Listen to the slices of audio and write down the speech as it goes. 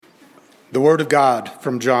The word of God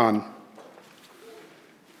from John.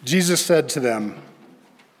 Jesus said to them,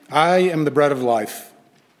 I am the bread of life.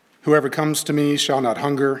 Whoever comes to me shall not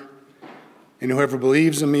hunger, and whoever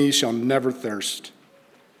believes in me shall never thirst.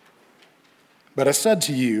 But I said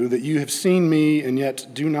to you that you have seen me and yet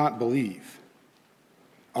do not believe.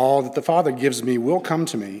 All that the Father gives me will come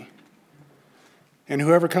to me, and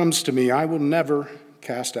whoever comes to me I will never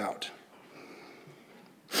cast out.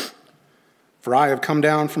 For I have come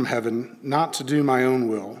down from heaven not to do my own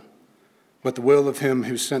will, but the will of him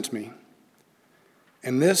who sent me.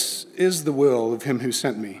 And this is the will of him who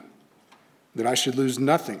sent me, that I should lose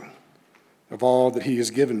nothing of all that he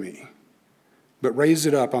has given me, but raise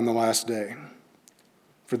it up on the last day.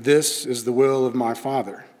 For this is the will of my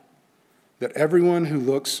Father, that everyone who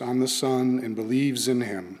looks on the Son and believes in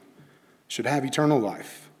him should have eternal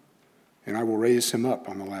life, and I will raise him up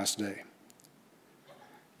on the last day.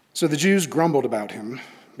 So the Jews grumbled about him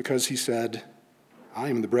because he said, I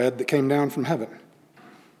am the bread that came down from heaven.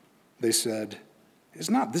 They said, Is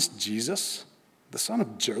not this Jesus, the son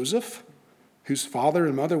of Joseph, whose father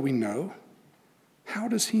and mother we know? How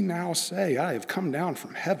does he now say, I have come down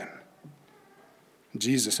from heaven?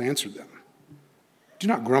 Jesus answered them, Do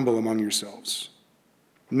not grumble among yourselves.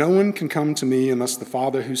 No one can come to me unless the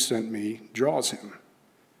Father who sent me draws him,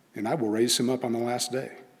 and I will raise him up on the last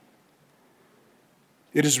day.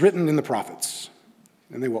 It is written in the prophets,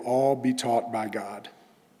 and they will all be taught by God.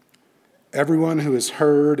 Everyone who has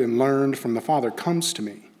heard and learned from the Father comes to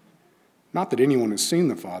me. Not that anyone has seen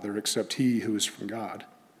the Father except he who is from God.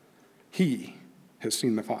 He has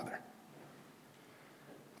seen the Father.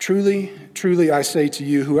 Truly, truly, I say to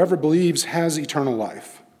you, whoever believes has eternal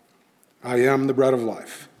life. I am the bread of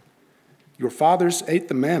life. Your fathers ate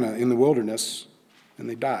the manna in the wilderness, and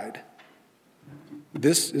they died.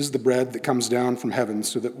 This is the bread that comes down from heaven,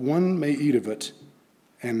 so that one may eat of it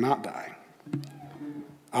and not die.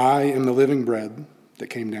 I am the living bread that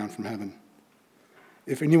came down from heaven.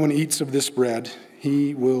 If anyone eats of this bread,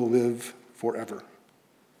 he will live forever.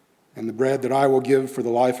 And the bread that I will give for the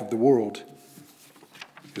life of the world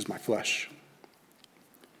is my flesh.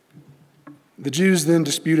 The Jews then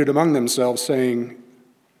disputed among themselves, saying,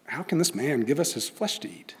 How can this man give us his flesh to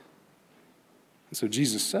eat? And so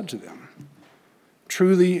Jesus said to them,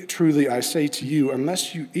 Truly, truly, I say to you,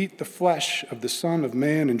 unless you eat the flesh of the Son of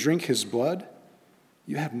Man and drink his blood,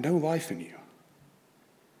 you have no life in you.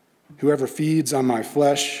 Whoever feeds on my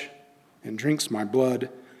flesh and drinks my blood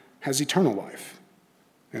has eternal life,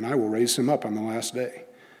 and I will raise him up on the last day.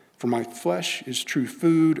 For my flesh is true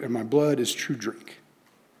food, and my blood is true drink.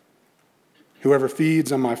 Whoever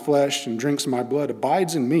feeds on my flesh and drinks my blood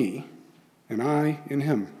abides in me, and I in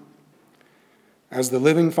him. As the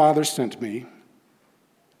living Father sent me,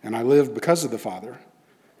 and I live because of the Father,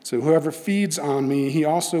 so whoever feeds on me, he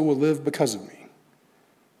also will live because of me.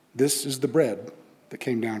 This is the bread that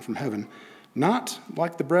came down from heaven, not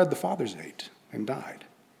like the bread the fathers ate and died.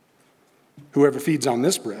 Whoever feeds on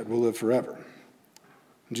this bread will live forever.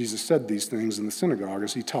 And Jesus said these things in the synagogue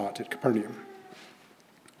as he taught at Capernaum.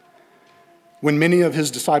 When many of his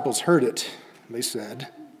disciples heard it, they said,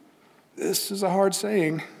 This is a hard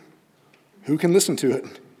saying. Who can listen to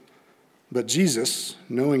it? But Jesus,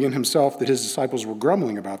 knowing in himself that his disciples were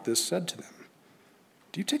grumbling about this, said to them,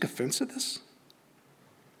 Do you take offense at this?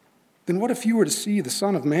 Then what if you were to see the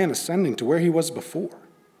Son of Man ascending to where he was before?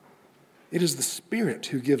 It is the Spirit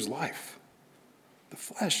who gives life. The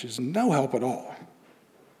flesh is no help at all.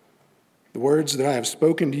 The words that I have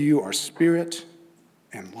spoken to you are spirit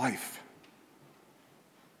and life.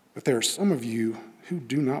 But there are some of you who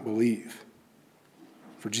do not believe.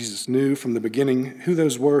 For Jesus knew from the beginning who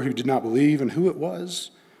those were who did not believe and who it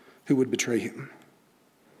was who would betray him.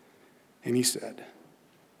 And he said,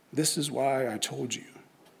 This is why I told you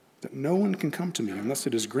that no one can come to me unless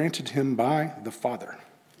it is granted him by the Father.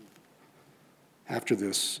 After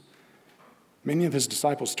this, many of his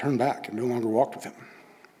disciples turned back and no longer walked with him.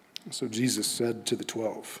 So Jesus said to the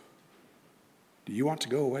 12, Do you want to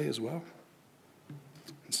go away as well?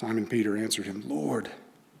 And Simon Peter answered him, Lord,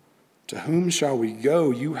 to whom shall we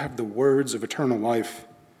go? You have the words of eternal life,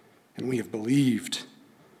 and we have believed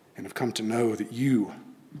and have come to know that you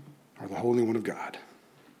are the Holy One of God.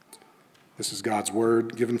 This is God's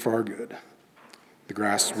word given for our good. The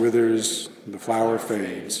grass withers, the flower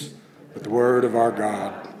fades, but the word of our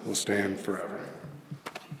God will stand forever.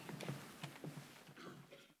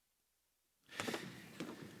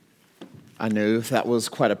 I know that was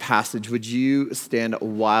quite a passage. Would you stand a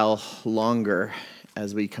while longer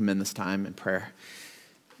as we come in this time in prayer?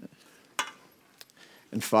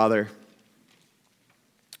 And Father,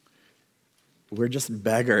 we're just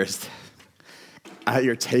beggars. at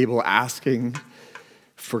your table asking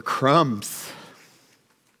for crumbs.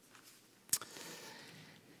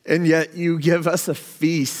 And yet you give us a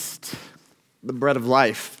feast, the bread of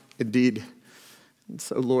life, indeed. And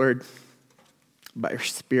so, Lord, by your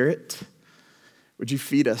Spirit, would you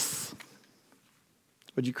feed us?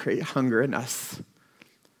 Would you create hunger in us?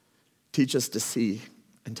 Teach us to see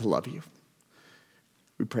and to love you.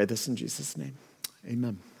 We pray this in Jesus' name.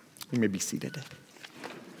 Amen. You may be seated.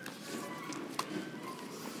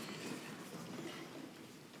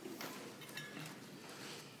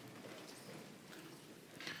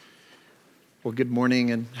 Well, good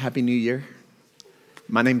morning and Happy New Year.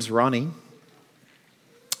 My name's Ronnie.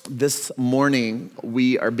 This morning,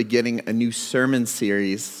 we are beginning a new sermon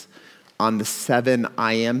series on the 7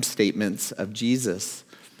 I am statements of Jesus.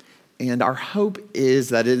 And our hope is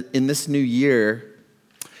that in this new year,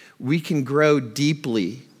 we can grow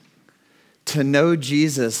deeply to know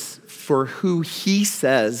Jesus for who he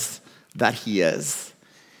says that he is.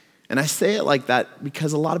 And I say it like that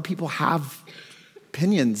because a lot of people have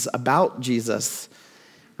opinions about Jesus,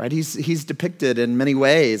 right? He's depicted in many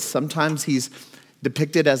ways. Sometimes he's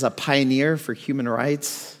depicted as a pioneer for human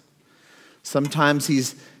rights. Sometimes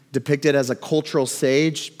he's depicted as a cultural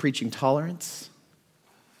sage preaching tolerance.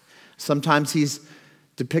 Sometimes he's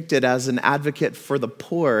depicted as an advocate for the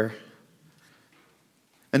poor.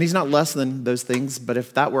 And he's not less than those things, but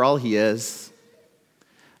if that were all he is,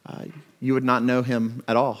 you would not know him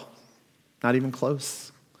at all, not even close.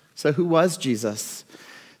 So who was Jesus?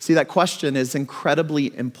 See, that question is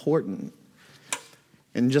incredibly important.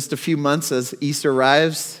 In just a few months, as Easter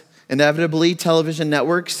arrives, inevitably, television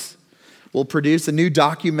networks will produce a new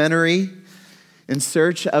documentary in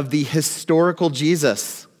search of the historical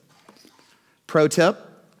Jesus. Pro tip,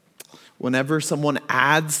 whenever someone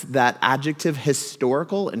adds that adjective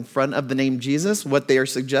historical in front of the name Jesus, what they are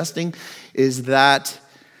suggesting is that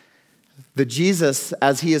the Jesus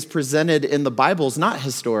as he is presented in the Bible is not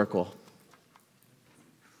historical.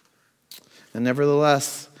 And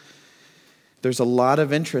nevertheless, there's a lot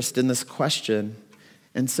of interest in this question.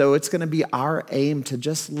 And so it's going to be our aim to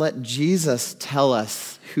just let Jesus tell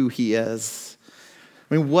us who he is.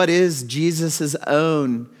 I mean, what is Jesus'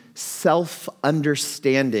 own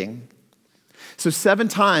self-understanding? So 7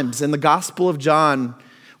 times in the Gospel of John,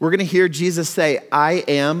 we're going to hear Jesus say, I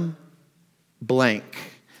am blank.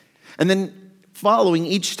 And then following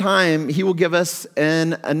each time, he will give us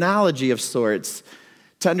an analogy of sorts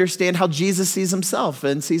to understand how Jesus sees himself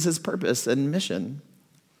and sees his purpose and mission.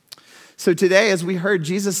 So today, as we heard,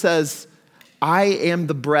 Jesus says, I am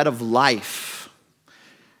the bread of life.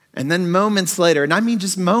 And then moments later, and I mean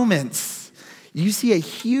just moments, you see a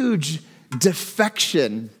huge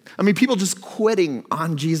defection. I mean, people just quitting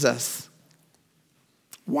on Jesus.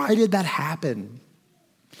 Why did that happen?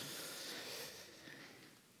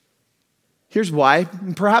 Here's why.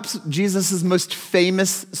 Perhaps Jesus' most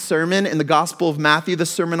famous sermon in the Gospel of Matthew, the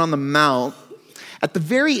Sermon on the Mount. At the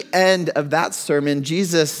very end of that sermon,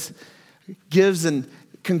 Jesus gives and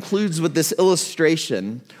concludes with this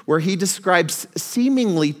illustration where he describes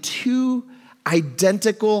seemingly 2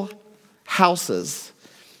 identical houses.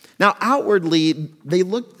 Now, outwardly, they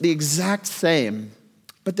look the exact same,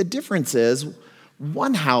 but the difference is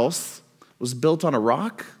one house was built on a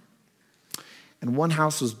rock, and one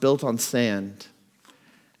house was built on sand.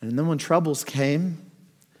 And then when troubles came,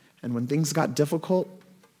 and when things got difficult,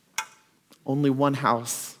 only one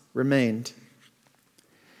house remained.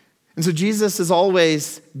 And so Jesus is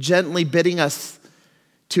always gently bidding us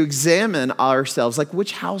to examine ourselves, like,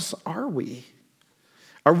 which house are we?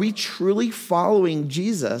 Are we truly following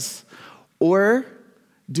Jesus, or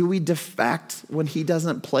do we defect when he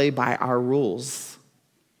doesn't play by our rules?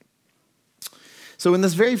 So in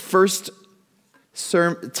this very first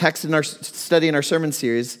text in our study in our sermon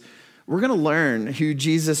series, we're going to learn who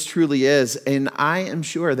Jesus truly is, and I am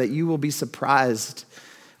sure that you will be surprised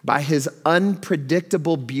by his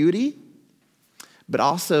unpredictable beauty, but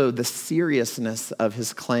also the seriousness of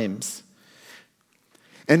his claims.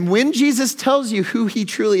 And when Jesus tells you who he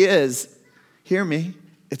truly is, hear me,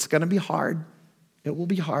 it's going to be hard. It will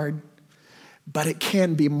be hard, but it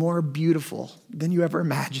can be more beautiful than you ever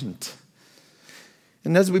imagined.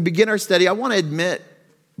 And as we begin our study, I want to admit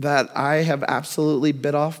that I have absolutely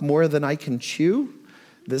bit off more than I can chew.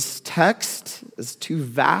 This text is too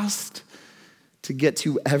vast to get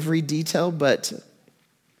to every detail, but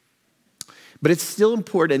it's still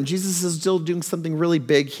important. Jesus is still doing something really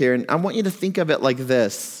big here, and I want you to think of it like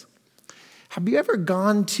this. Have you ever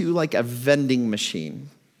gone to like a vending machine,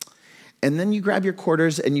 and then you grab your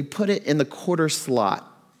quarters and you put it in the quarter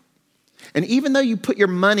slot? And even though you put your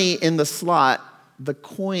money in the slot, the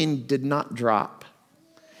coin did not drop.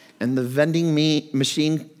 and the vending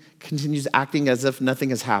machine continues acting as if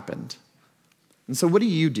nothing has happened. And so what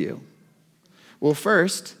do? Well,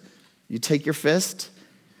 first, you take your fist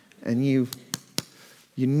and you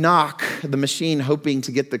knock the machine hoping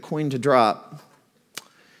to get the coin to drop.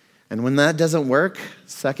 And when that doesn't work,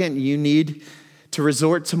 second, you need to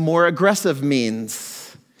resort to more aggressive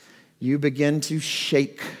means. You begin to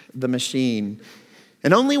shake the machine.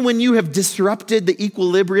 And only when you have disrupted the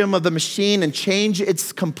equilibrium of the machine and changed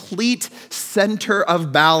its complete center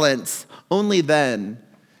of balance, only then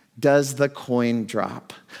does the coin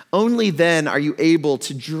drop. Only then are you able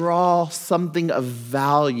to draw something of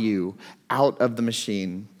value out of the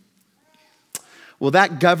machine. Well,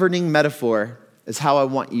 that governing metaphor is how I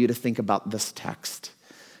want you to think about this text.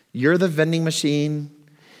 You're the vending machine,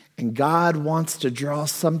 and God wants to draw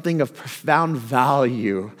something of profound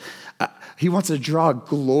value. He wants to draw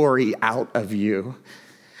glory out of you.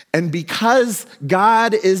 And because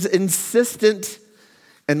God is insistent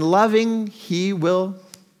and loving, he will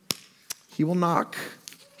knock.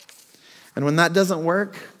 And when that doesn't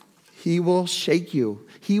work, he will shake you.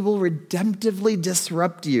 He will redemptively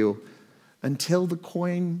disrupt you until the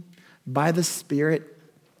coin by the Spirit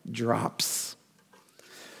drops.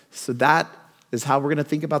 So that is how we're going to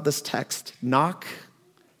think about this text. Knock,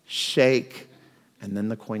 shake, and then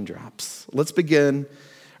the coin drops. Let's begin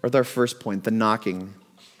with our first point, the knocking.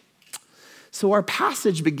 So our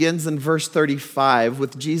passage begins in verse 35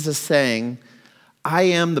 with Jesus saying, I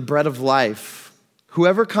am the bread of life.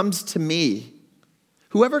 Whoever comes to me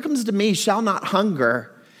shall not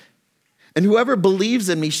hunger, and whoever believes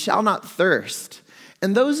in me shall not thirst.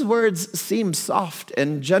 And those words seem soft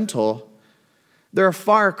and gentle. They're a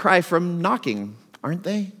far cry from knocking, aren't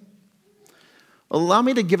they? Allow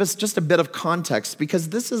me to give us just a bit of context because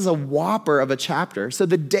this is a whopper of a chapter. So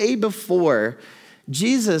the day before,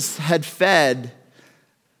 Jesus had fed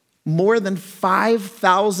more than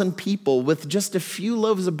 5,000 people with just a few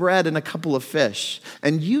loaves of bread and a couple of fish.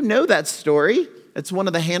 And you know that story. It's one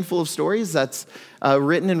of the handful of stories that's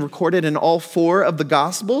written and recorded in all 4 of the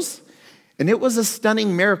Gospels. And it was a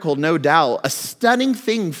stunning miracle, no doubt, a stunning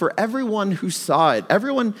thing for everyone who saw it,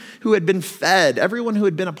 everyone who had been fed, everyone who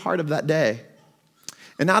had been a part of that day.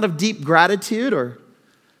 And out of deep gratitude or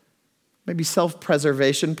maybe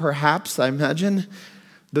self-preservation, perhaps, I imagine,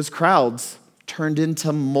 those crowds turned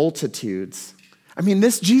into multitudes. I mean,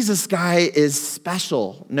 this Jesus guy is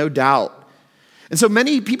special, no doubt. And so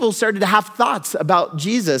many people started to have thoughts about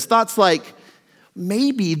Jesus, thoughts like,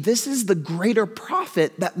 maybe this is the greater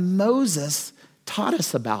prophet that Moses taught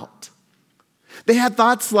us about. They had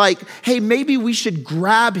thoughts like, hey, maybe we should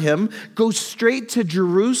grab him, go straight to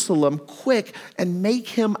Jerusalem quick, and make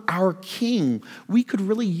him our king. We could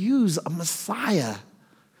really use a Messiah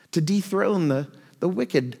to dethrone the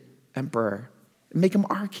wicked emperor and make him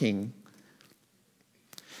our king.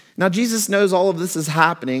 Now, Jesus knows all of this is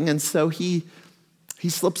happening, and so he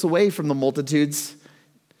slips away from the multitudes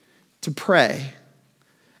to pray.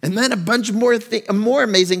 And then a bunch more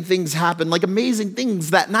amazing things happen, like amazing things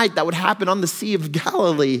that night that would happen on the Sea of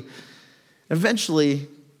Galilee. Eventually,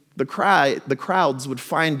 the crowds would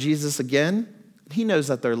find Jesus again. He knows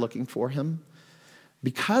that they're looking for him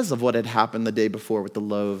because of what had happened the day before with the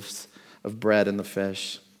loaves of bread and the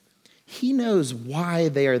fish. He knows why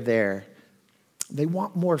they are there. They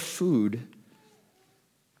want more food.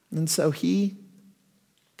 And so he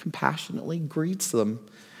compassionately greets them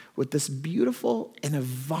with this beautiful and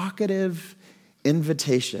evocative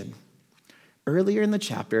invitation. Earlier in the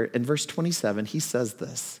chapter, in verse 27, he says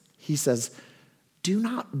this. He says, do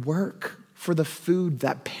not work for the food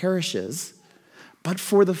that perishes, but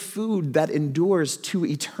for the food that endures to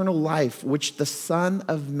eternal life, which the Son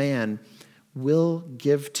of Man will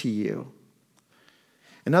give to you.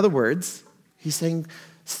 In other words, he's saying,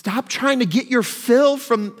 stop trying to get your fill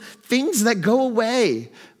from things that go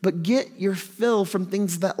away, but get your fill from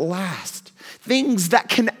things that last, things that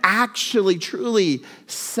can actually, truly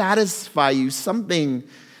satisfy you, something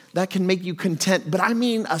that can make you content, but I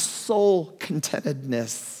mean a soul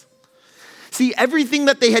contentedness. See, everything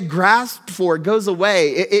that they had grasped for goes away.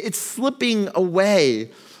 It's slipping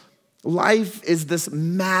away. Life is this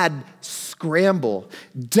mad scramble.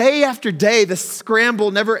 Day after day, the scramble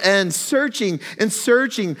never ends, searching and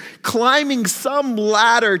searching, climbing some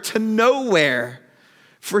ladder to nowhere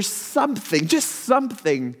for something, just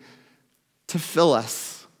something to fill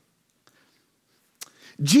us.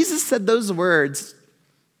 Jesus said those words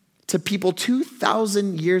to people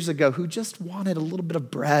 2,000 years ago who just wanted a little bit of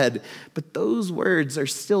bread, but those words are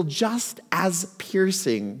still just as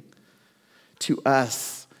piercing to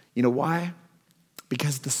us. You know why?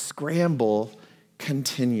 Because the scramble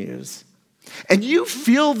continues. and you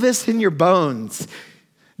feel this in your bones,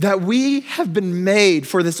 that we have been made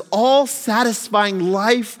for this all-satisfying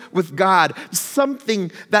life with God,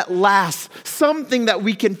 something that lasts, something that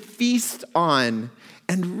we can feast on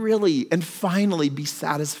and really and finally be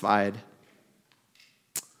satisfied.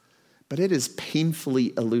 But it is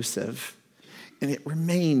painfully elusive, and it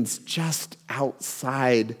remains just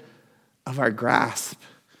outside of our grasp.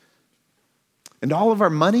 And all of our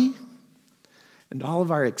money, and all of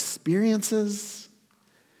our experiences,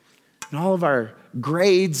 and all of our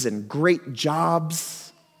grades and great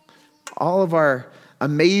jobs, all of our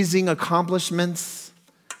amazing accomplishments,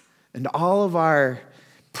 and all of our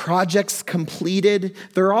projects completed,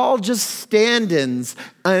 they're all just stand-ins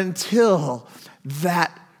until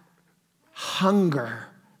that hunger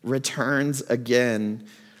returns again.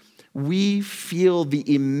 We feel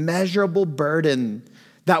the immeasurable burden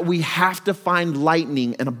that we have to find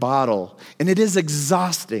lightning in a bottle, and it is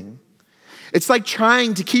exhausting. It's like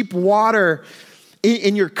trying to keep water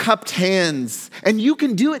in your cupped hands, and you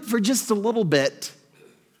can do it for just a little bit,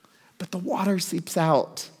 but the water seeps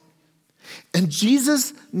out. And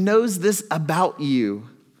Jesus knows this about you,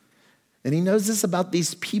 and he knows this about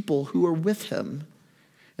these people who are with him,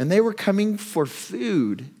 and they were coming for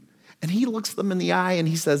food, and he looks them in the eye and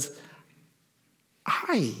he says,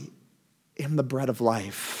 I am the bread of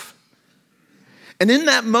life. And in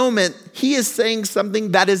that moment, he is saying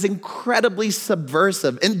something that is incredibly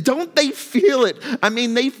subversive. And don't they feel it? I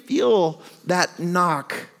mean, they feel that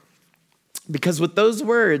knock. Because with those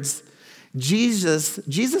words,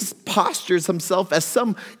 Jesus postures himself as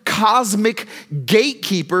some cosmic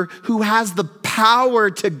gatekeeper who has the power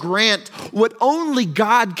to grant what only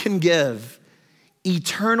God can give: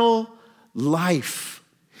 eternal life,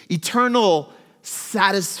 eternal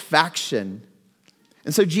satisfaction.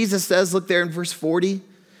 And so Jesus says, look there in verse 40,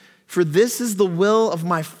 for this is the will of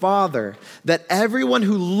my Father, that everyone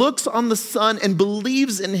who looks on the Son and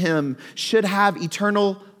believes in him should have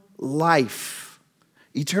eternal life,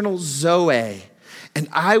 eternal Zoe, and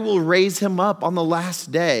I will raise him up on the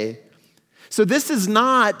last day. So this is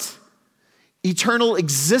not eternal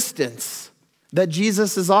existence that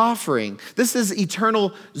Jesus is offering. This is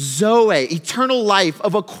eternal Zoe, eternal life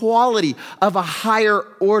of a quality, of a higher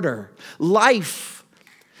order. Life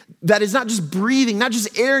that is not just breathing, not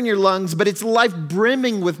just air in your lungs, but it's life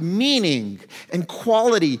brimming with meaning and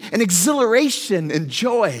quality and exhilaration and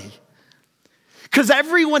joy. Because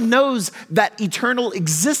everyone knows that eternal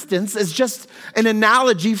existence is just an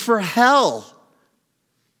analogy for hell.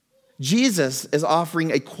 Jesus is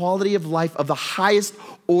offering a quality of life of the highest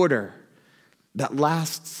order that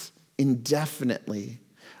lasts indefinitely.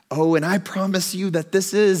 Oh, and I promise you that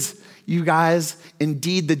this is, you guys,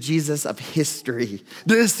 indeed the Jesus of history.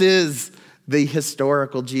 This is the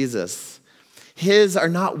historical Jesus. His are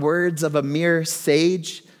not words of a mere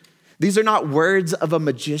sage. These are not words of a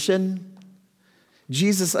magician.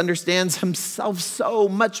 Jesus understands himself so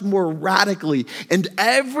much more radically, and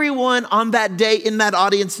everyone on that day in that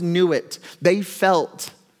audience knew it. They felt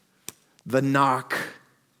the knock.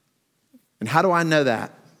 And how do I know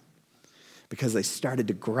that? Because they started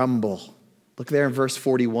to grumble. Look there in verse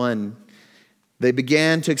 41. They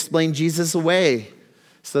began to explain Jesus away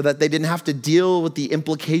so that they didn't have to deal with the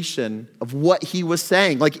implication of what he was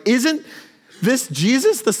saying. Like, isn't this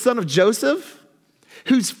Jesus, the son of Joseph,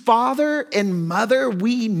 whose father and mother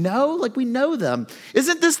we know? Like, we know them.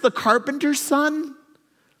 Isn't this the carpenter's son?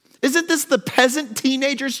 Isn't this the peasant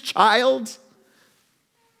teenager's child?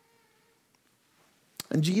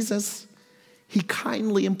 And Jesus, he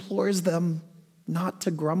kindly implores them not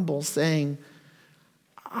to grumble, saying,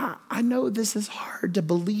 I know this is hard to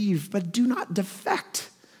believe, but do not defect.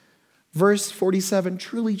 Verse 47,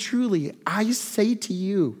 truly, truly, I say to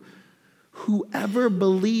you, whoever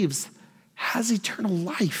believes has eternal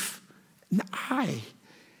life, and I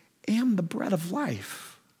am the bread of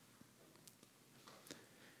life.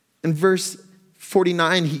 In verse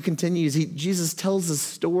 49, he continues, Jesus tells a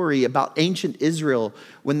story about ancient Israel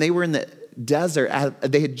when they were in the desert.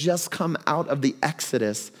 They had just come out of the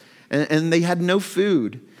Exodus, and they had no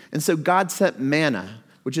food. And so God sent manna,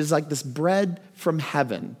 which is like this bread from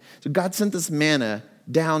heaven. So God sent this manna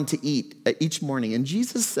down to eat each morning. And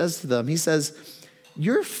Jesus says to them, he says,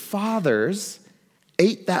 your fathers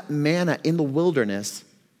ate that manna in the wilderness,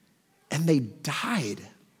 and they died.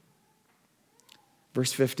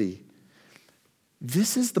 Verse 50,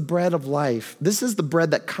 this is the bread of life. This is the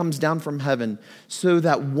bread that comes down from heaven, so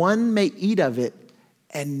that one may eat of it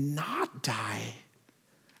and not die.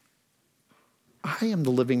 I am the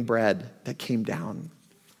living bread that came down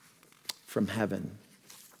from heaven.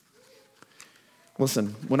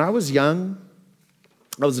 Listen, when I was young,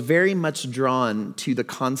 I was very much drawn to the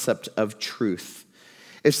concept of truth.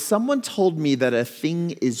 If someone told me that a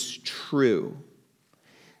thing is true,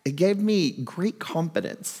 it gave me great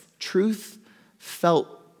confidence. Truth felt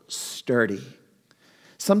sturdy,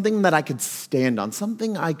 something that I could stand on,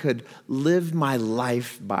 something I could live my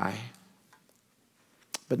life by.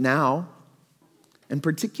 But now, and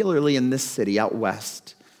particularly in this city out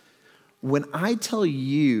west, when I tell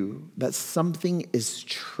you that something is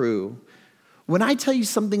true, when I tell you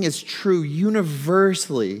something is true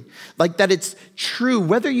universally, like that it's true,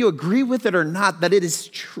 whether you agree with it or not, that it is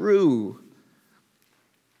true,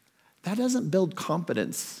 that doesn't build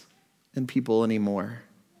confidence in people anymore.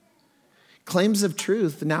 Claims of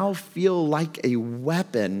truth now feel like a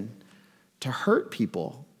weapon to hurt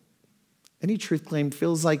people. Any truth claim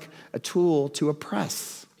feels like a tool to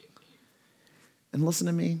oppress. And listen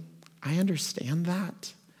to me, I understand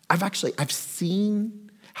that. I've seen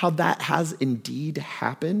how that has indeed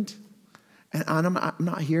happened. And I'm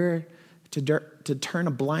not here to turn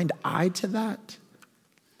a blind eye to that.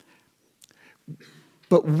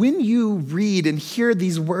 But when you read and hear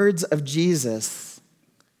these words of Jesus,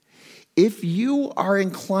 if you are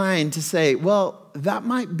inclined to say, well, that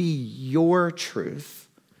might be your truth,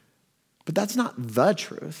 but that's not the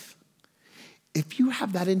truth. If you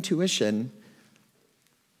have that intuition,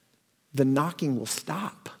 the knocking will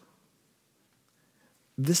stop.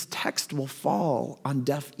 This text will fall on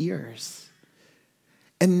deaf ears.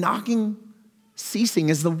 And knocking ceasing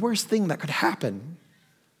is the worst thing that could happen.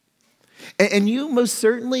 And you most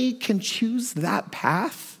certainly can choose that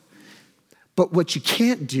path, but what you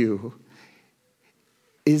can't do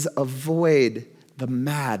is avoid the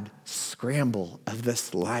mad scramble of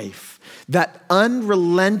this life, that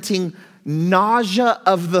unrelenting nausea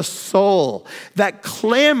of the soul that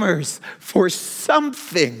clamors for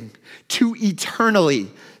something to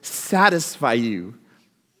eternally satisfy you.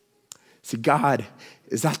 See, God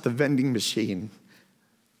is at the vending machine,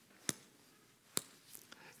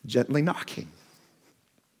 gently knocking.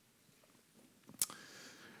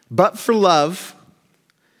 But for love,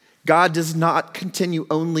 God does not continue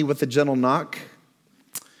only with a gentle knock.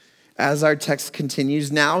 As our text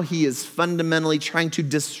continues, now he is fundamentally trying to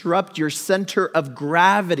disrupt your center of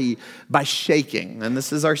gravity by shaking. And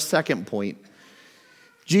this is our second point.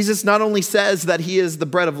 Jesus not only says that he is the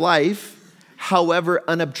bread of life, however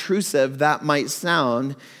unobtrusive that might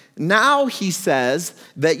sound, now he says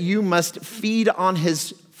that you must feed on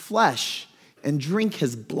his flesh and drink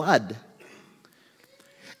his blood.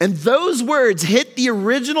 And those words hit the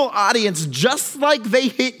original audience just like they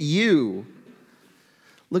hit you.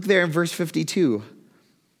 Look there in verse 52.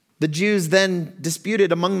 The Jews then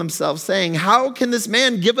disputed among themselves, saying, "How can this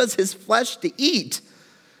man give us his flesh to eat?"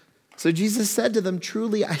 So Jesus said to them,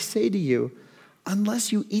 "Truly I say to you,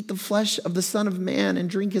 unless you eat the flesh of the Son of Man and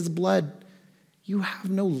drink his blood, you have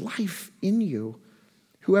no life in you.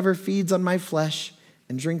 Whoever feeds on my flesh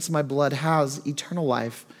and drinks my blood has eternal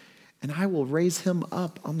life, and I will raise him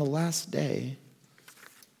up on the last day."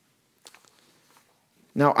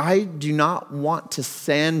 Now, I do not want to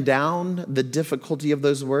sand down the difficulty of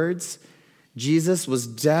those words. Jesus was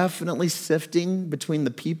definitely sifting between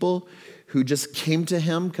the people who just came to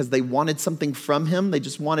him because they wanted something from him. They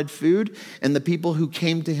just wanted food. And the people who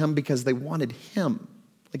came to him because they wanted him.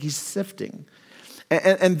 Like he's sifting.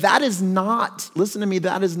 And that is not, listen to me,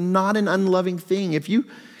 that is not an unloving thing. If you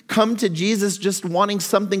come to Jesus just wanting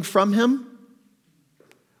something from him,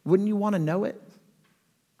 wouldn't you want to know it?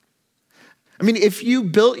 I mean, if you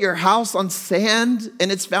built your house on sand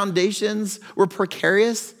and its foundations were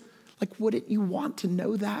precarious, like, wouldn't you want to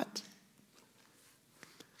know that?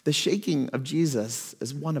 The shaking of Jesus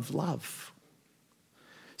is one of love.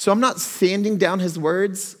 So I'm not sanding down his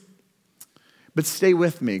words, but stay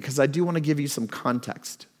with me because I do want to give you some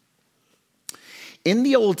context. In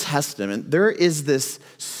the Old Testament, there is this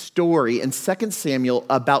story in 2 Samuel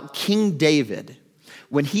about King David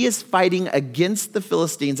when he is fighting against the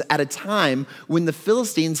Philistines at a time when the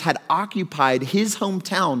Philistines had occupied his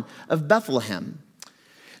hometown of Bethlehem.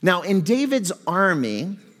 Now, in David's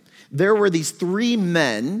army, there were these three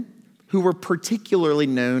men who were particularly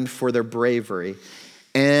known for their bravery,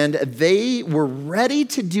 and they were ready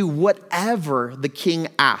to do whatever the king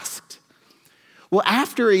asked. Well,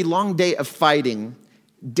 after a long day of fighting,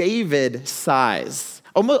 David sighs,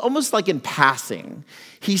 almost like in passing.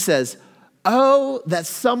 He says, "Oh, that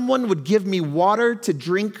someone would give me water to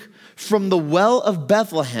drink from the well of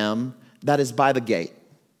Bethlehem that is by the gate."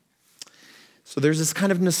 So there's this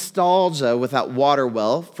kind of nostalgia with that water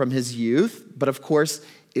well from his youth, but of course,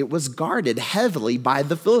 it was guarded heavily by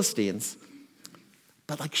the Philistines.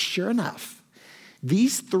 But like, sure enough,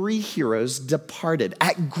 These three heroes departed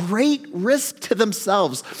at great risk to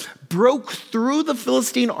themselves, broke through the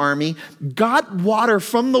Philistine army, got water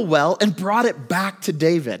from the well, and brought it back to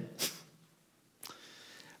David.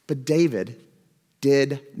 But David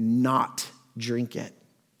did not drink it.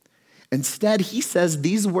 Instead, he says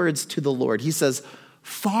these words to the Lord. He says,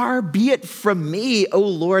 "Far be it from me, O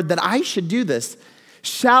Lord, that I should do this.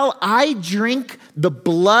 Shall I drink the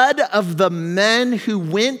blood of the men who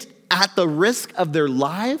went at the risk of their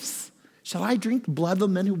lives? Shall I drink the blood of the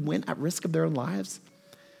men who went at risk of their lives?"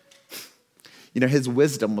 His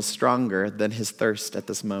wisdom was stronger than his thirst at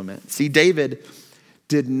this moment. See, David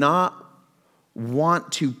did not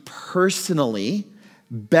want to personally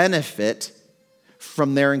benefit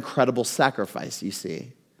from their incredible sacrifice, you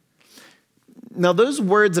see. Now, those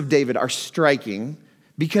words of David are striking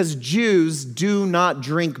because Jews do not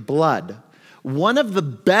drink blood. One of the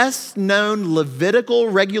best known Levitical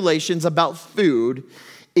regulations about food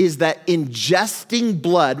is that ingesting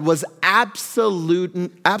blood was absolutely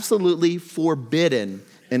forbidden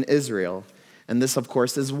in Israel. And this, of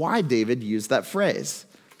course, is why David used that phrase.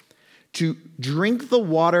 To drink the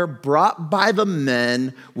water brought by the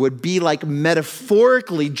men would be like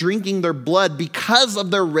metaphorically drinking their blood because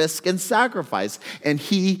of their risk and sacrifice, and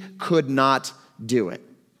he could not do it.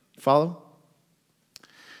 Follow?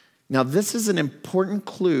 Now, this is an important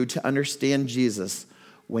clue to understand Jesus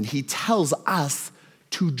when he tells us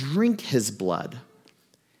to drink his blood.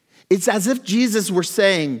 It's as if Jesus were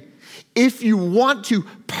saying, if you want to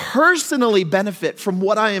personally benefit from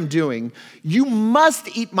what I am doing, you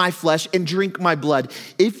must eat my flesh and drink my blood.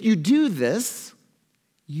 If you do this,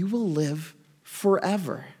 you will live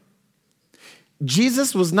forever.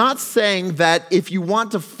 Jesus was not saying that if you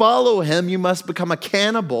want to follow him, you must become a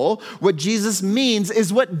cannibal. What Jesus means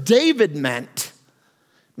is what David meant.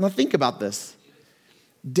 Now think about this.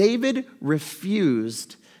 David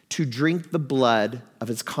refused to drink the blood of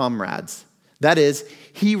his comrades. That is,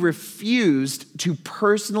 he refused to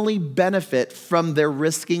personally benefit from their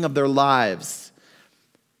risking of their lives.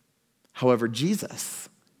 However, Jesus,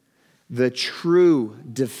 the true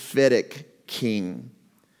Davidic king,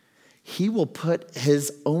 he will put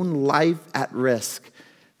his own life at risk.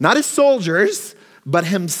 Not his soldiers, but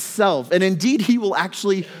himself. And indeed, he will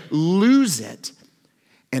actually lose it.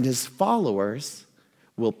 And his followers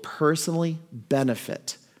will personally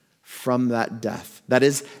benefit from that death. That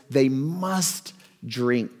is, they must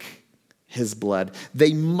drink his blood.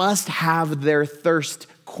 They must have their thirst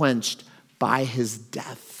quenched by his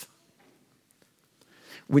death.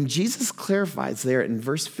 When Jesus clarifies there in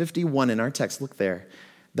verse 51 in our text, look there,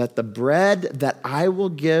 that the bread that I will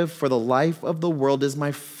give for the life of the world is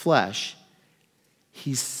my flesh,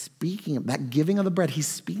 he's speaking of that giving of the bread. He's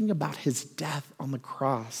speaking about his death on the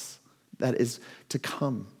cross that is to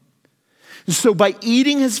come. So by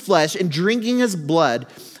eating his flesh and drinking his blood,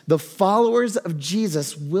 the followers of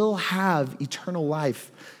Jesus will have eternal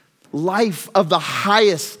life, life of the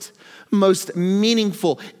highest, most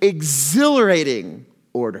meaningful, exhilarating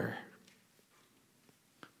order.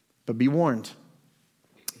 But be warned.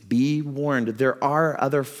 Be warned. There are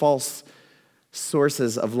other false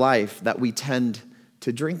sources of life that we tend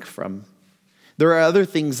to drink from. There are other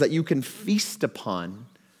things that you can feast upon,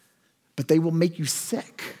 but they will make you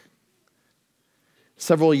sick.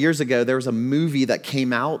 Several years ago, there was a movie that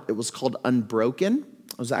came out. It was called Unbroken.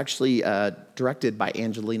 It was actually directed by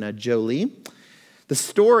Angelina Jolie. The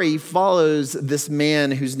story follows this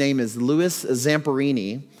man whose name is Louis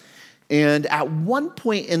Zamperini. And at one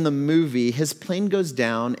point in the movie, his plane goes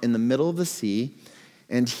down in the middle of the sea,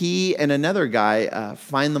 and he and another guy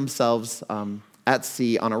find themselves at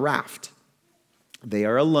sea on a raft. They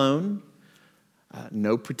are alone,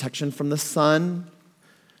 no protection from the sun,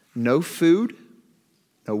 no food,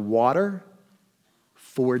 no water,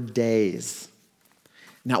 for days.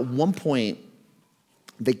 Now, at one point,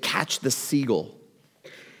 they catch the seagull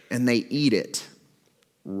and they eat it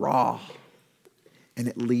raw, and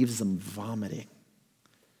it leaves them vomiting.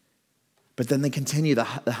 But then they continue, the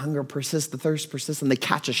hunger persists, the thirst persists, and they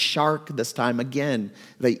catch a shark this time again.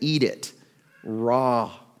 They eat it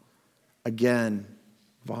raw, again,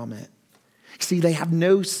 vomit. See, they have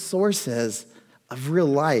no sources of real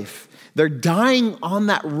life. They're dying on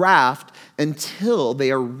that raft until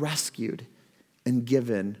they are rescued and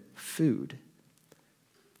given food.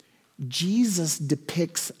 Jesus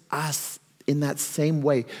depicts us in that same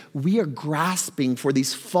way. We are grasping for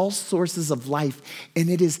these false sources of life, and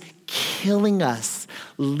it is killing us,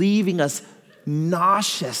 leaving us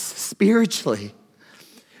nauseous spiritually.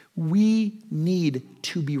 We need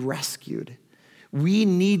to be rescued. We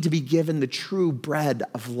need to be given the true bread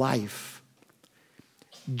of life.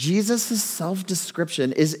 Jesus'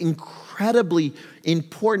 self-description is incredibly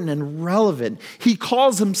important and relevant. He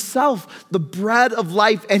calls himself the bread of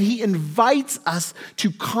life, and he invites us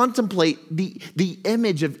to contemplate the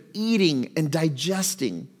image of eating and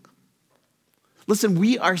digesting. Listen,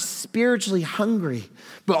 we are spiritually hungry,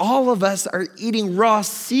 but all of us are eating raw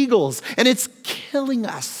seagulls, and it's killing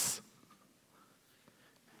us.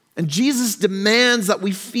 And Jesus demands that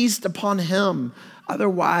we feast upon him.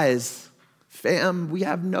 Otherwise, fam, we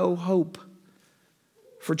have no hope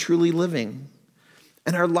for truly living.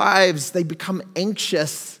 And our lives, they become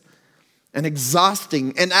anxious and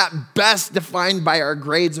exhausting, and at best defined by our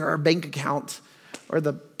grades or our bank account or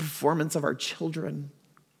the performance of our children.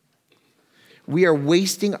 We are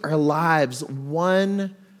wasting our lives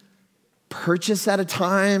one purchase at a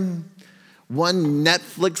time, one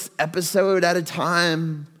Netflix episode at a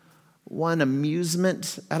time, one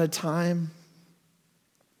amusement at a time.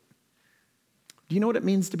 Do you know what it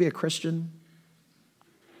means to be a Christian?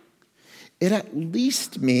 It at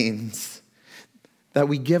least means that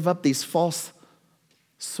we give up these false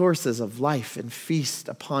sources of life and feast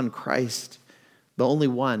upon Christ, the only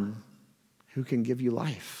one who can give you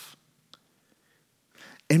life.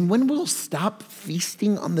 And when we'll stop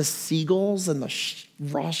feasting on the seagulls and the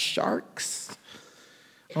raw sharks,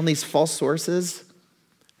 on these false sources,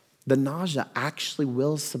 the nausea actually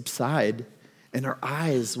will subside and our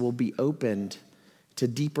eyes will be opened to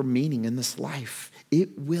deeper meaning in this life.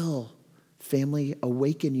 It will, family,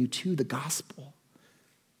 awaken you to the gospel.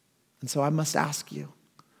 And so I must ask you,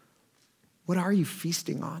 what are you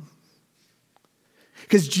feasting on?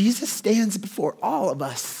 Because Jesus stands before all of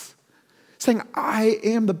us saying, I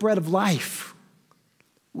am the bread of life.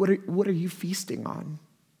 What are you feasting on?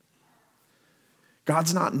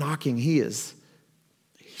 God's not knocking, he's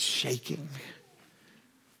shaking.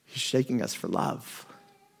 He's shaking us for love.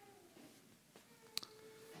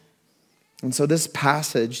 And so this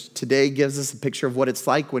passage today gives us a picture of what it's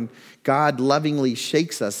like when God lovingly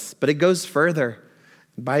shakes us, but it goes further.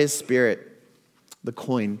 By his Spirit, the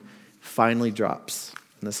coin finally drops.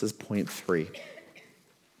 And this is point 3.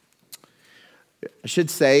 I should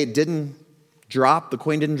say it didn't drop, the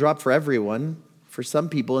coin didn't drop for everyone. For some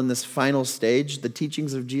people in this final stage, the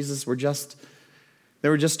teachings of Jesus were just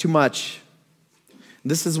too much.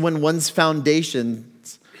 This is when one's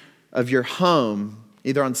foundations of your home,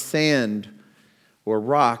 either on sand or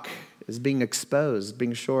rock, is being exposed,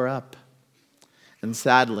 being shore up. And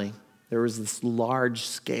sadly, there was this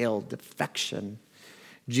large-scale defection.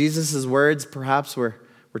 Jesus' words perhaps were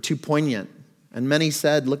too poignant. And many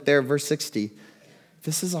said, look there, verse 60,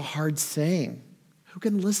 this is a hard saying. Who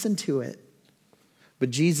can listen to it? But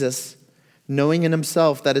Jesus, knowing in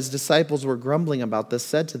himself that his disciples were grumbling about this,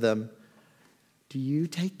 said to them, do you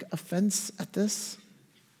take offense at this?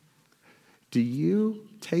 Do you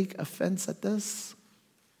take offense at this?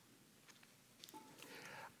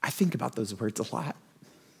 I think about those words a lot.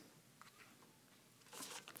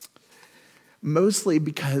 Mostly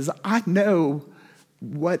because I know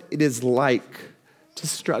what it is like to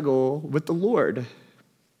struggle with the Lord.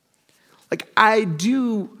 Like, I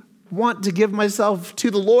do want to give myself to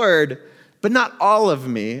the Lord, but not all of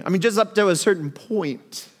me. I mean, just up to a certain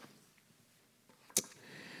point.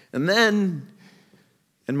 And then,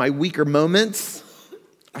 in my weaker moments,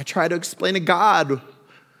 I try to explain to God.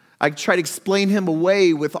 I try to explain him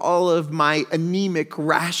away with all of my anemic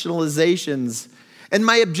rationalizations. And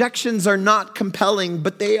my objections are not compelling,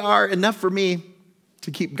 but they are enough for me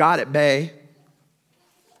to keep God at bay.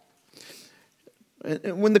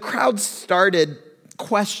 And when the crowd started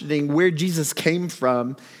questioning where Jesus came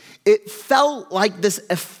from, it felt like this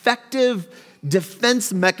effective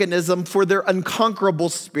defense mechanism for their unconquerable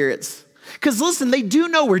spirits. Because listen, they do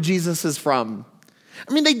know where Jesus is from.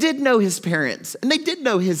 I mean, they did know his parents, and they did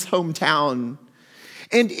know his hometown.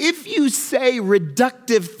 And if you say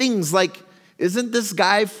reductive things like, isn't this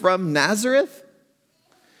guy from Nazareth?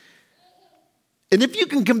 And if you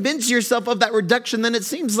can convince yourself of that reduction, then it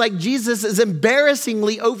seems like Jesus is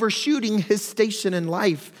embarrassingly overshooting his station in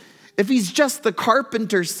life. If he's just the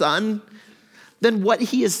carpenter's son, then what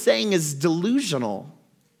he is saying is delusional.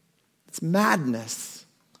 It's madness.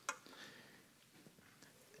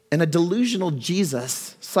 And a delusional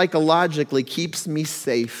Jesus psychologically keeps me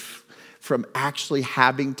safe from actually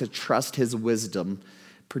having to trust his wisdom,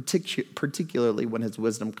 particularly when his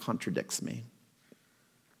wisdom contradicts me.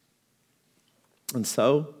 And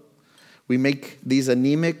so we make these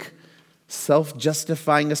anemic,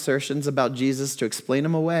 self-justifying assertions about Jesus to explain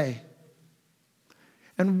him away.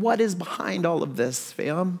 And what is behind all of this,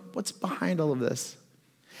 fam? What's behind all of this?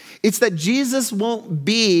 It's that Jesus won't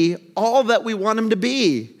be all that we want him to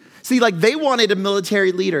be. See, like they wanted a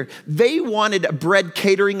military leader. They wanted a bread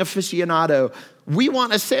catering aficionado. We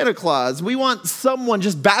want a Santa Claus. We want someone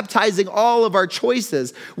just baptizing all of our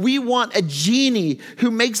choices. We want a genie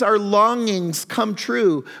who makes our longings come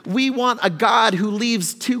true. We want a God who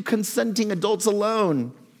leaves two consenting adults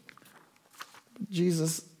alone. But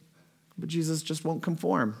Jesus just won't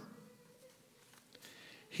conform.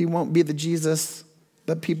 He won't be the Jesus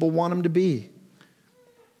that people want him to be.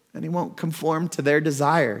 And he won't conform to their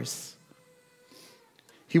desires.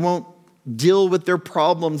 He won't deal with their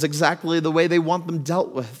problems exactly the way they want them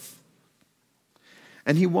dealt with.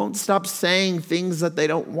 And he won't stop saying things that they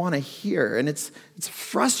don't want to hear. And it's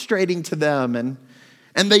frustrating to them. And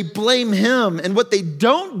they blame him. And what they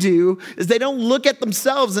don't do is they don't look at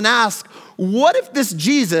themselves and ask, what if this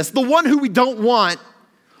Jesus, the one who we don't want,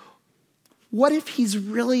 what if he's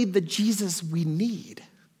really the Jesus we need?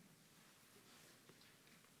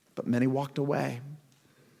 But many walked away.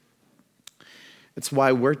 It's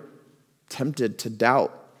why we're tempted to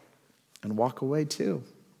doubt and walk away too.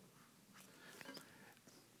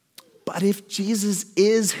 But if Jesus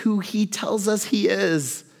is who he tells us he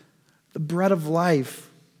is, the bread of life,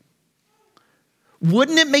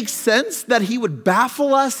 wouldn't it make sense that he would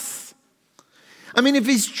baffle us? I mean, if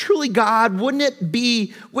he's truly God, wouldn't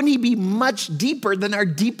he be much deeper than our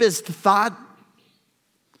deepest thought?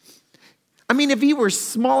 I mean, if he were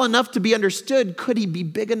small enough to be understood, could he be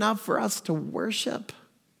big enough for us to worship?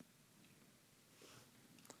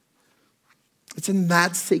 It's in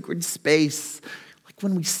that sacred space, like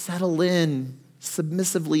when we settle in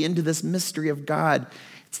submissively into this mystery of God,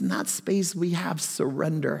 it's in that space we have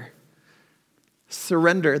surrender.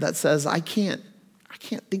 Surrender that says, I can't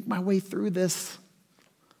think my way through this,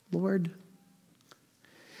 Lord.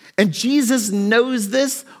 And Jesus knows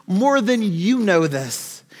this more than you know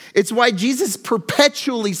this. It's why Jesus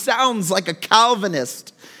perpetually sounds like a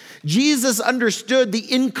Calvinist. Jesus understood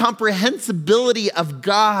the incomprehensibility of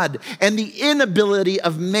God and the inability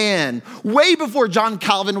of man way before John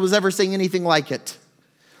Calvin was ever saying anything like it.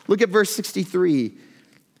 Look at verse 63.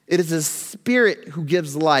 It is his Spirit who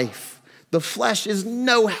gives life. The flesh is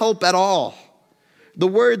no help at all. The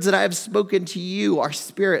words that I have spoken to you are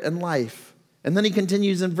spirit and life. And then he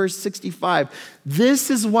continues in verse 65.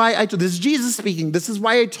 This is Jesus speaking. This is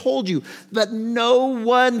why I told you that no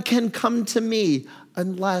one can come to me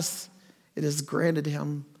unless it is granted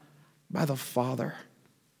him by the Father.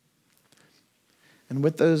 And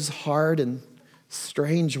with those hard and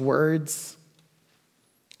strange words,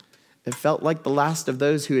 it felt like the last of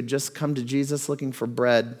those who had just come to Jesus looking for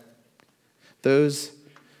bread. Those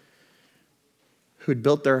who had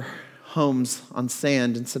built their homes on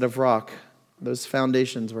sand instead of rock. Those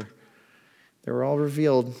foundations were all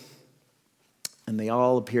revealed, and they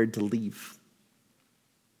all appeared to leave.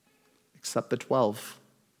 Except the 12.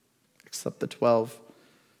 Except the 12.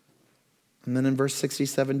 And then in verse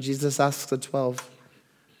 67, Jesus asks the 12,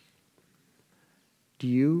 do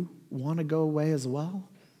you want to go away as well?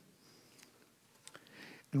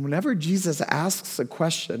 And whenever Jesus asks a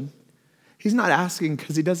question, he's not asking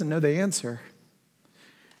because he doesn't know the answer.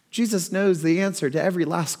 Jesus knows the answer to every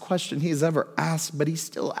last question he's ever asked, but he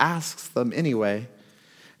still asks them anyway.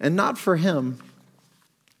 And not for him,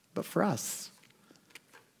 but for us.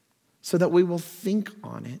 So that we will think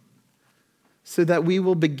on it. So that we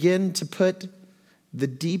will begin to put the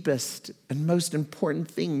deepest and most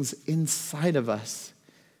important things inside of us.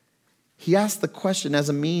 He asked the question as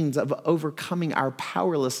a means of overcoming our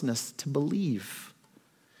powerlessness to believe.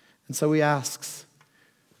 And so he asks,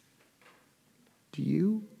 do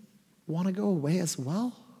you want to go away as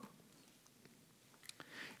well?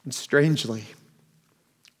 And strangely,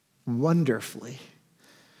 wonderfully,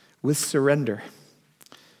 with surrender,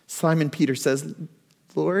 Simon Peter says,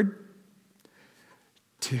 Lord,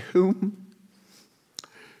 to whom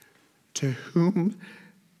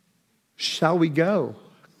shall we go?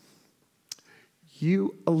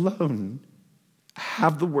 You alone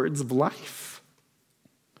have the words of life.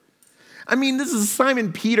 I mean, this is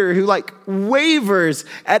Simon Peter who wavers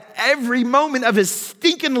at every moment of his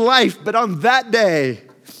stinking life. But on that day,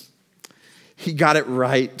 he got it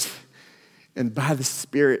right. And by the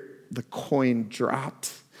Spirit, the coin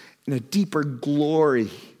dropped. And a deeper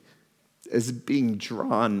glory is being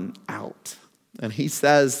drawn out. And he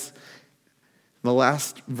says, in the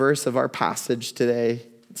last verse of our passage today,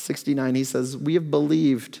 69, he says, we have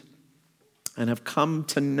believed and have come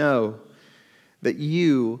to know that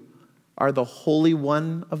you are the Holy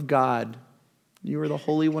One of God. You are the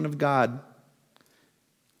Holy One of God.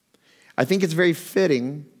 I think it's very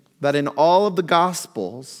fitting that in all of the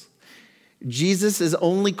Gospels, Jesus is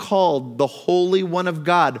only called the Holy One of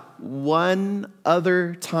God one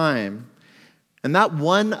other time. And that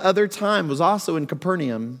one other time was also in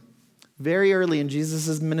Capernaum, very early in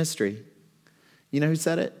Jesus' ministry. You know who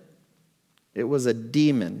said it? It was a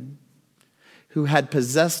demon who had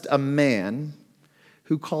possessed a man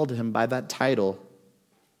who called him by that title.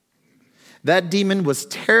 That demon was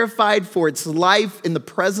terrified for its life in the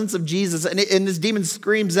presence of Jesus. And this demon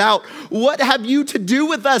screams out, "What have you to do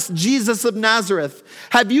with us, Jesus of Nazareth?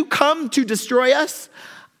 Have you come to destroy us?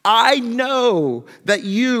 I know that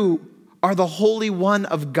you are the Holy One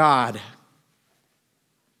of God."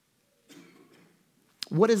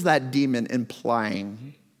 What is that demon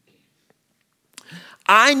implying?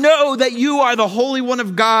 I know that you are the Holy One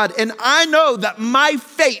of God, and I know that my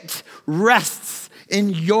fate rests in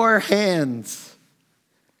your hands.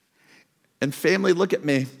 And family, look at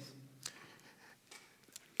me.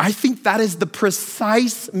 I think that is the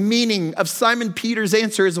precise meaning of Simon Peter's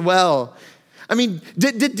answer as well. I mean,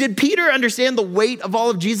 did Peter understand the weight of all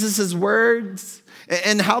of Jesus' words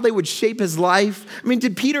and how they would shape his life? I mean,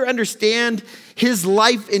 did Peter understand his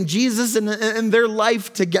life in Jesus and their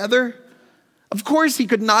life together? Of course, he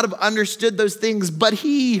could not have understood those things, but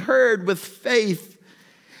he heard with faith.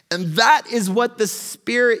 And that is what the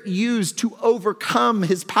Spirit used to overcome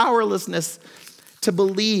his powerlessness to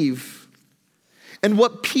believe. And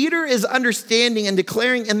what Peter is understanding and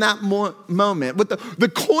declaring in that moment, what the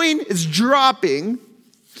coin is dropping,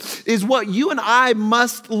 is what you and I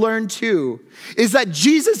must learn too, is that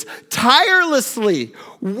Jesus tirelessly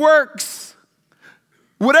works.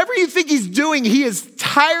 Whatever you think he's doing, he is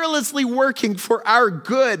tirelessly working for our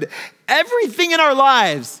good. Everything in our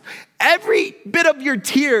lives, every bit of your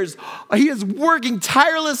tears, he is working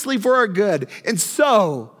tirelessly for our good. And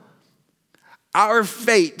so, our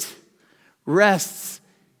fate rests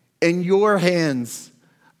in your hands,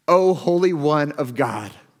 O Holy One of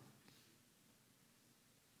God.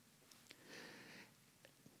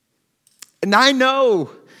 And I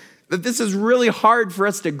know that this is really hard for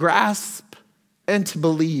us to grasp and to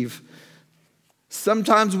believe.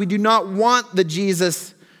 Sometimes we do not want the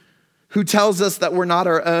Jesus who tells us that we're not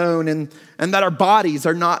our own and that our bodies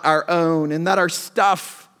are not our own and that our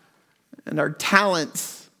stuff and our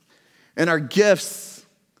talents and our gifts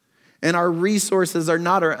and our resources are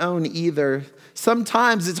not our own either.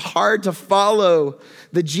 Sometimes it's hard to follow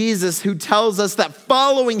the Jesus who tells us that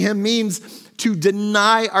following him means to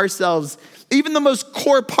deny ourselves, even the most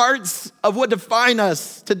core parts of what define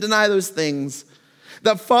us, to deny those things.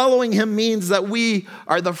 That following him means that we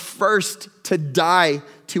are the first to die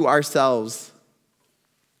to ourselves.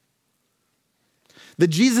 The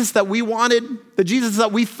Jesus that we wanted, the Jesus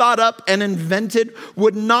that we thought up and invented,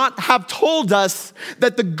 would not have told us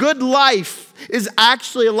that the good life is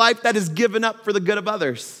actually a life that is given up for the good of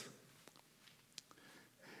others.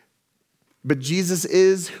 But Jesus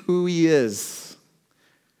is who he is.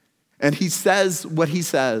 And he says what he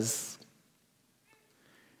says.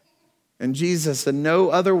 And Jesus and no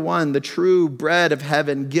other one, the true bread of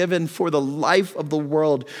heaven, given for the life of the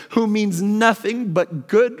world, who means nothing but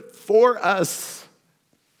good for us.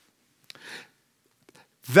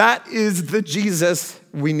 That is the Jesus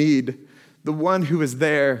we need, the one who is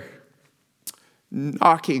there,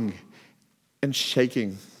 knocking and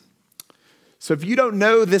shaking. So if you don't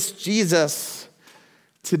know this Jesus,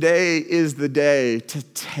 today is the day to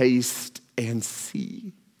taste and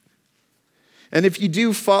see. And if you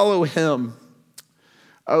do follow him,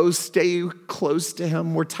 stay close to him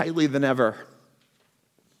more tightly than ever.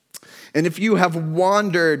 And if you have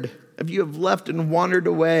wandered, if you have left and wandered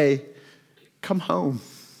away, come home.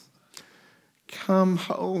 Come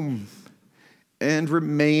home and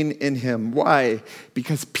remain in him. Why?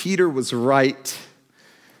 Because Peter was right.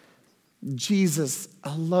 Jesus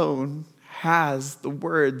alone has the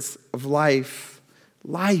words of life.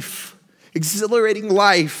 Life, exhilarating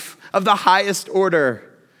life of the highest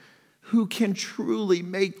order. Who can truly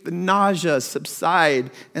make the nausea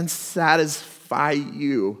subside and satisfy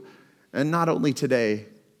you? And not only today,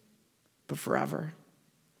 but forever.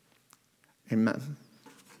 Amen.